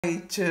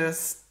I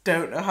just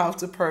don't know how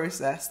to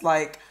process.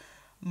 Like,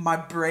 my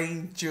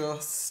brain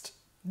just.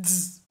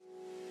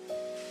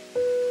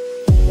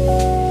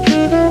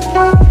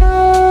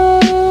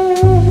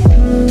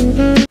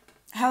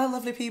 Hello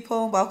lovely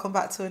people, welcome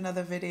back to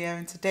another video.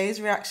 In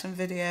today's reaction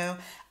video,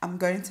 I'm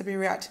going to be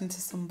reacting to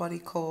somebody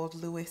called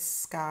Lewis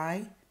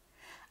Sky,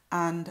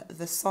 and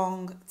the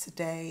song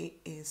today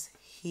is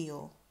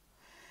Heal.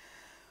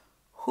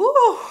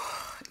 Whew,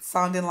 it's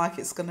sounding like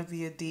it's going to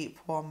be a deep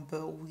one,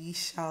 but we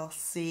shall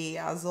see.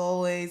 As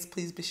always,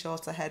 please be sure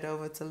to head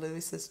over to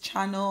Lewis's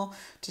channel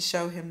to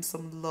show him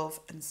some love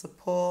and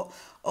support.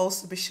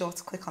 Also be sure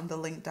to click on the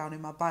link down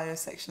in my bio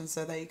section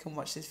so that you can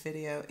watch this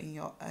video in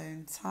your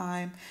own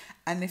time.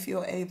 And if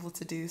you're able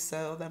to do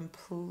so, then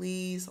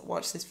please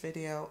watch this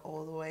video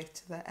all the way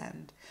to the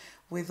end.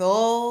 With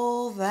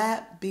all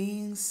that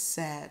being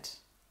said,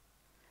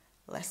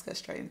 let's go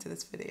straight into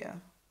this video.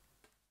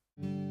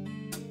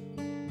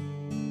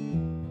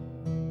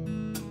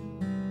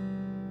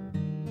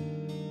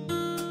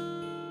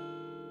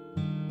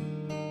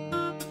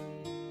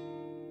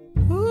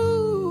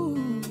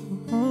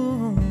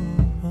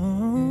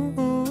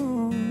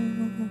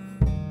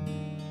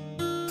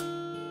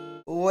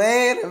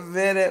 Wait a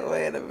minute.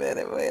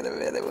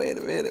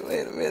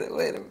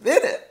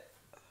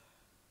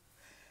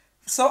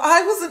 So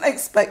I wasn't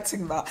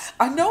expecting that.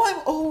 I know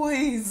I'm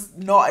always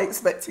not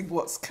expecting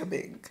what's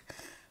coming,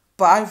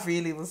 but I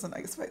really wasn't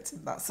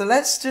expecting that. So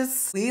let's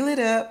just wheel it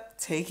up,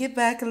 take it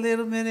back a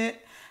little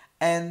minute,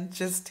 and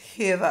just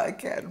hear that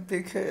again,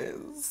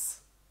 because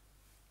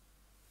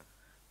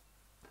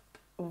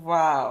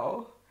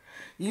wow,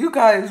 you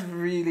guys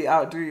really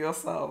outdo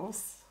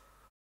yourselves.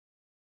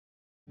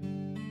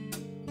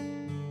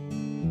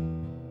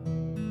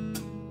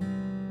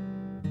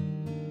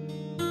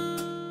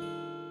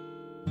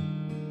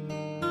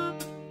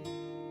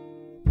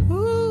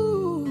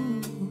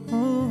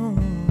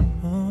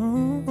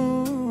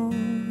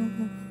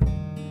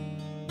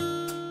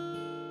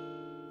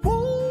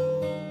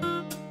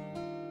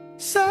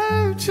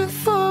 Searching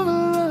for a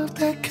love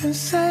that can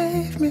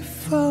save me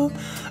from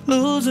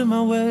losing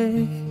my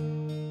way.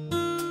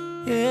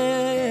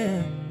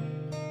 Yeah.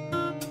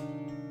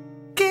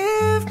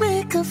 Give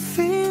me good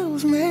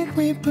feels, make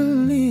me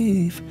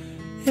believe,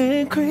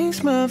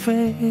 increase my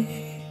faith.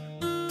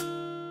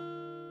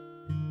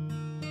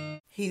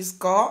 He's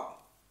got,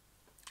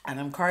 and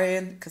I'm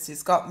crying because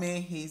he's got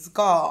me, he's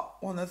got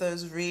one of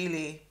those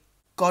really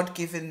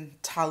God-given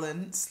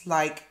talents,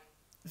 like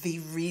the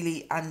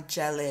really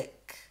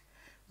angelic,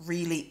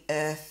 really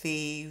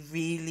earthy,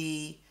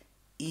 really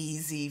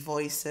easy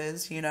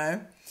voices, you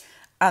know?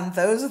 And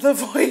those are the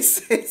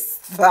voices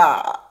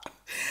that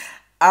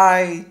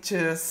I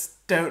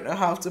just don't know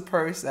how to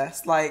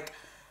process. Like,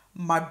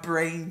 my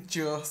brain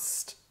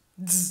just,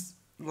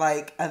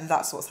 like, and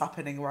that's what's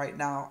happening right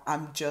now.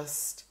 I'm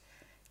just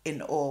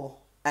in awe.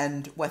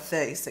 And we're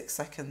 37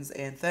 seconds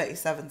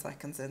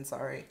in,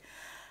 sorry.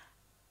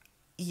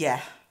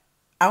 Yeah.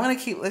 I'm going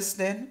to keep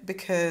listening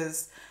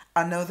because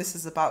I know this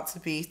is about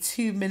to be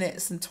 2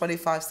 minutes and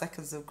 25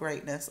 seconds of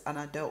greatness, and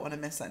I don't want to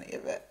miss any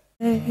of it.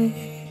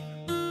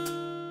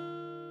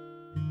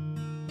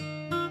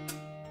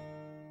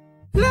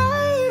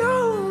 Lay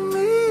on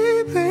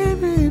me,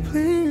 baby,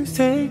 please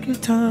take your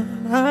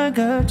time, I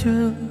got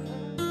you.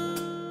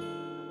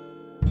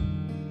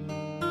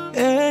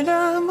 And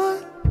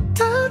I'ma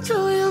touch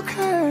on your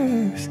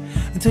curves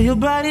until your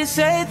body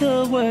say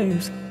the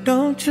words,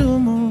 don't you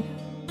move.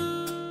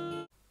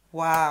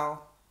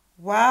 Wow.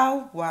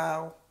 Wow,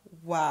 wow,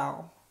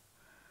 wow.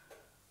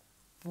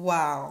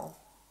 Wow.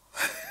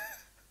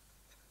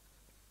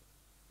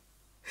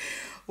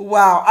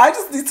 Wow, I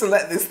just need to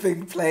let this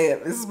thing play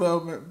at this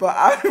moment, but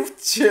I'm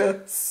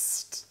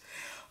just,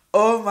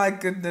 oh my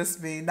goodness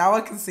me. Now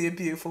I can see a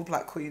beautiful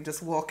black queen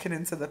just walking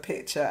into the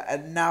picture,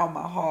 and now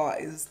my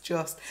heart is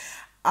just,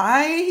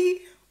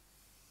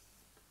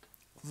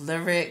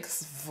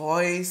 lyrics,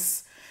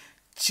 voice,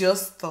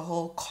 just the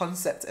whole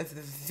concept of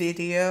the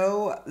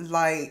video,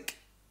 like,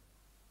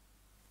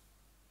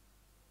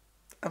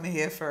 I'm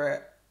here for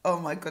it. Oh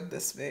my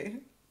goodness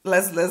me.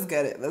 Let's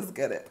get it. Let's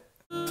get it.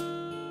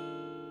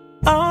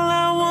 All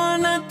I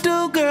wanna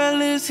do, girl,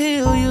 is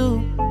heal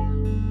you,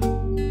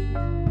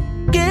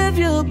 give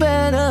you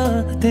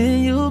better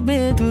than you've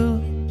been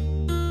through.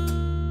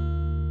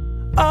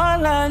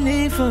 All I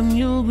need from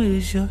you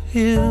is your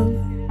heal.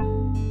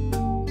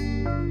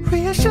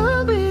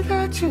 Reassure me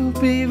that you'll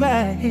be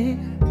right here.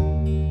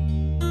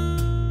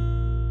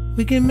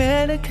 We can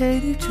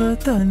medicate each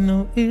other,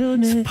 no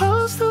illness.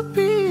 Supposed to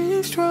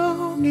be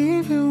strong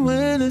even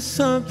when it's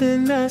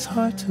something that's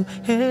hard to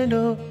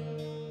handle.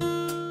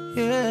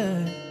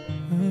 Yeah.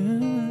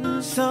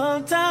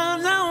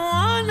 Sometimes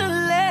I wanna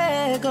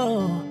let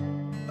go,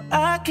 but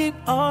I keep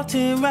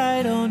halting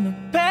right on the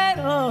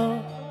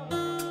pedal.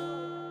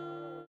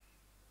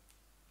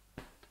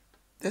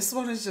 This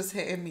one is just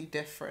hitting me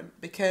different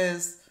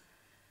because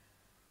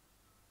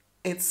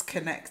it's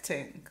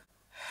connecting.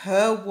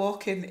 Her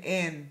walking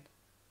in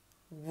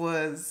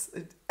was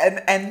an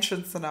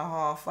entrance and a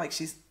half. Like,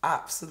 she's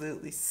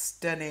absolutely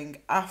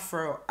stunning.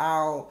 Afro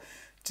out,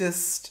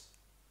 just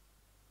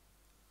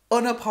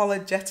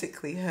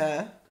unapologetically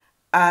her.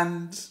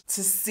 And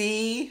to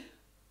see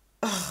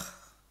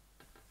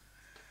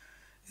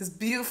his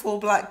beautiful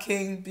black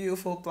king,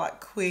 beautiful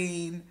black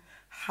queen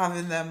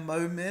having their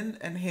moment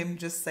and him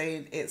just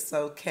saying it's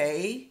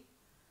okay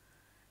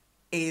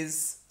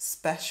is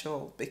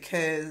special,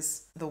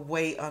 because the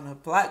weight on a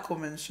black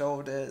woman's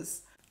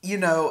shoulders, you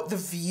know, the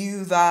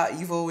view that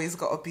you've always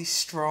got to be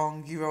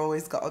strong, you've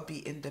always got to be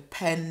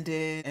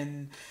independent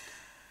and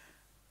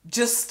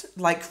just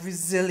like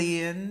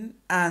resilient.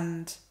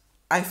 And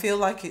I feel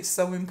like it's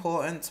so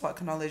important to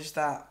acknowledge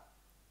that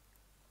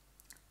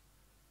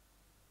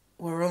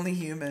we're only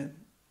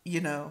human,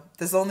 you know,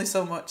 there's only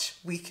so much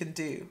we can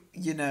do,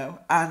 you know,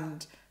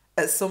 and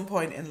at some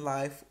point in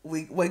life,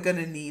 we're going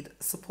to need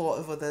support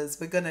of others,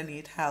 we're going to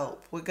need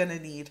help, we're going to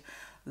need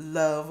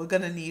love, we're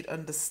going to need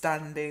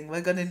understanding,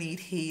 we're going to need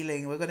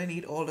healing, we're going to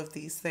need all of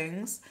these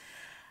things.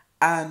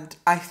 And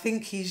I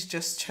think he's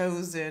just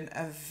chosen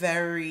a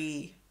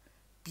very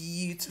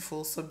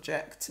beautiful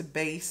subject to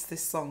base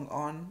this song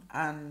on,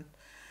 and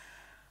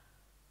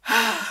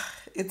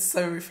it's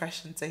so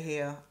refreshing to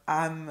hear.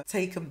 I'm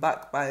taken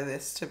back by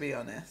this, to be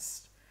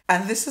honest.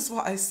 And this is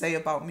what I say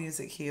about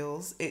music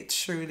heals. It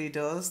truly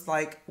does.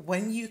 Like,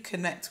 when you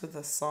connect with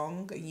a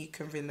song and you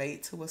can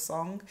relate to a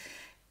song,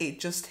 it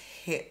just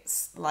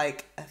hits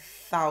like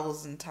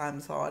 1,000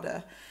 times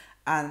harder.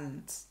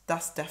 And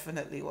that's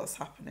definitely what's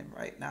happening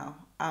right now.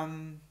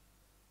 I'm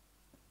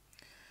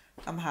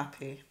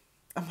happy.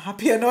 I'm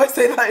happy. I know I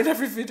say that in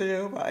every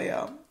video, but I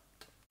am.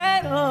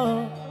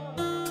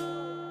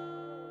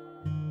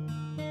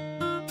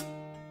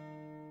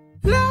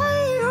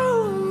 Lie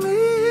on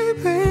me,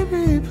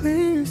 baby,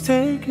 please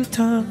take your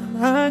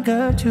time. I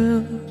got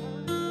you.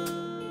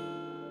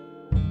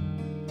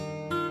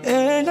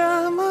 And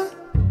I'ma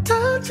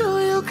touch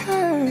on your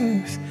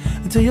curves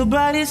until your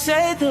body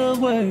say the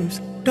words.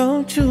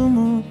 Don't you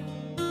move.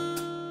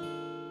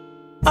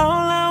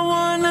 All I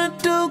wanna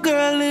do,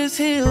 girl, is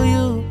heal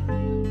you.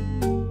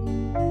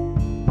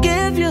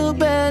 Give you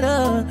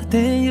better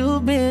than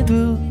you've been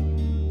through.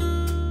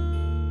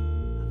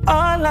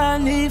 All I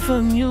need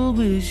from you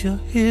is your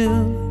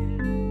heel.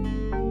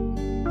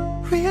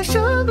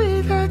 Reassure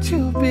me that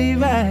you'll be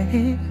right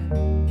here.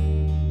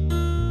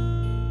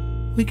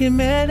 We can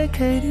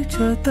medicate each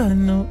other,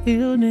 no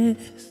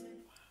illness.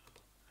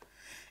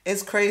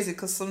 It's crazy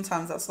because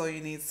sometimes that's all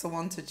you need,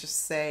 someone to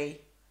just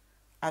say,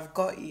 I've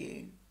got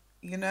you,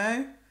 you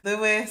know?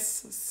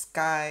 Lewis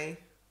Sky,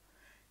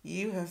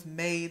 you have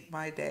made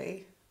my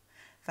day.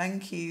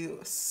 Thank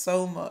you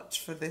so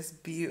much for this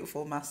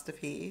beautiful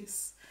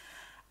masterpiece.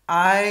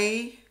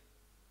 I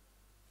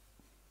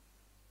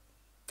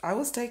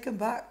was taken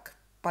back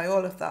by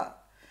all of that.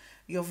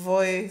 Your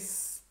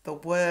voice, the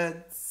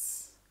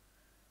words,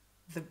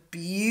 the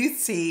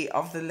beauty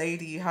of the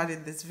lady you had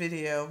in this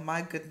video.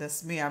 My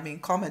goodness me. I mean,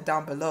 comment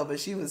down below,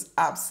 but she was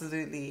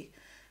absolutely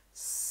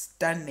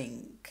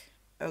stunning.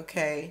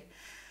 Okay.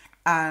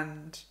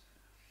 And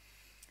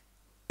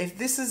if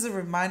this is a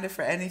reminder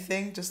for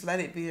anything, just let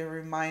it be a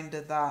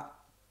reminder that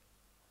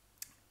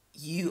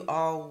you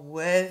are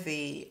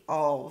worthy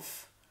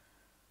of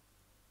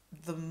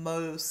the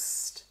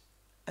most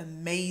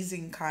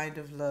amazing kind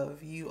of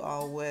love. You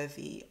are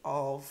worthy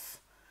of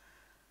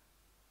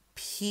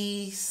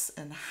peace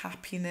and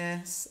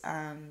happiness,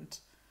 and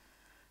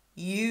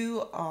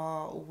you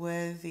are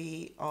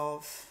worthy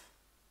of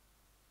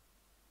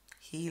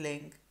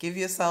healing. Give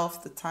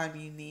yourself the time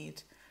you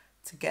need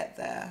to get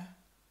there,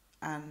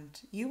 and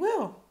you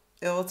will.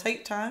 It will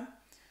take time,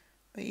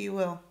 but you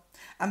will.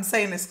 I'm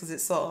saying this because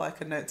it's sort of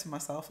like a note to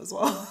myself as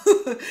well.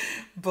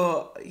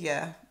 But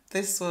yeah,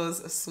 this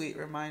was a sweet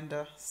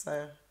reminder.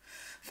 So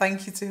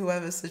thank you to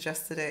whoever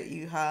suggested it.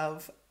 You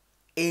have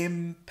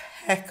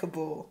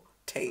impeccable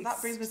taste.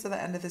 That brings me to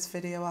the end of this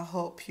video. I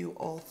hope you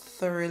all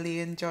thoroughly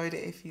enjoyed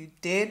it. If you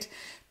did,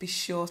 be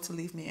sure to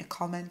leave me a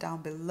comment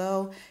down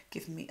below.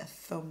 Give me a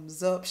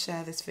thumbs up.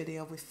 Share this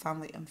video with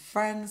family and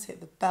friends. Hit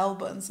the bell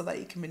button so that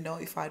you can be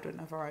notified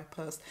whenever I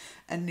post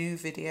a new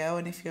video.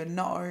 And if you're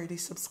not already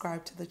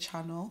subscribed to the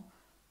channel,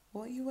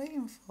 what are you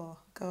waiting for?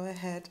 Go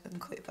ahead and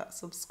click that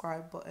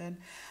subscribe button.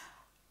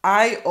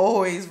 I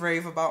always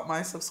rave about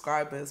my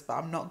subscribers, but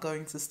I'm not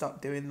going to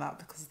stop doing that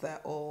because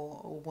they're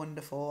all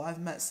wonderful. I've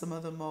met some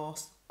of the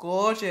most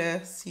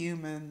gorgeous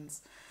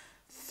humans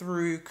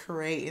through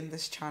creating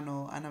this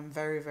channel, and I'm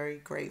very, very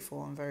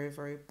grateful and very,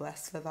 very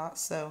blessed for that.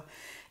 So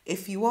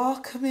if you are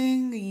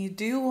coming and you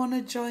do want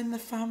to join the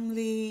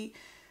family,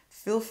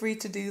 feel free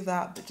to do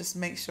that, but just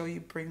make sure you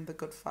bring the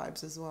good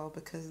vibes as well,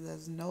 because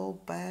there's no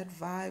bad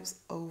vibes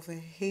over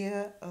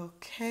here,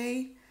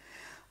 okay?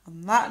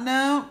 On that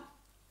note,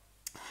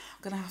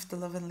 I'm gonna have to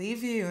love and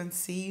leave you, and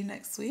see you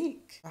next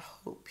week. I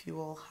hope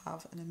you all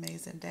have an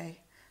amazing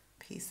day.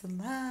 Peace and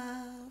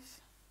love.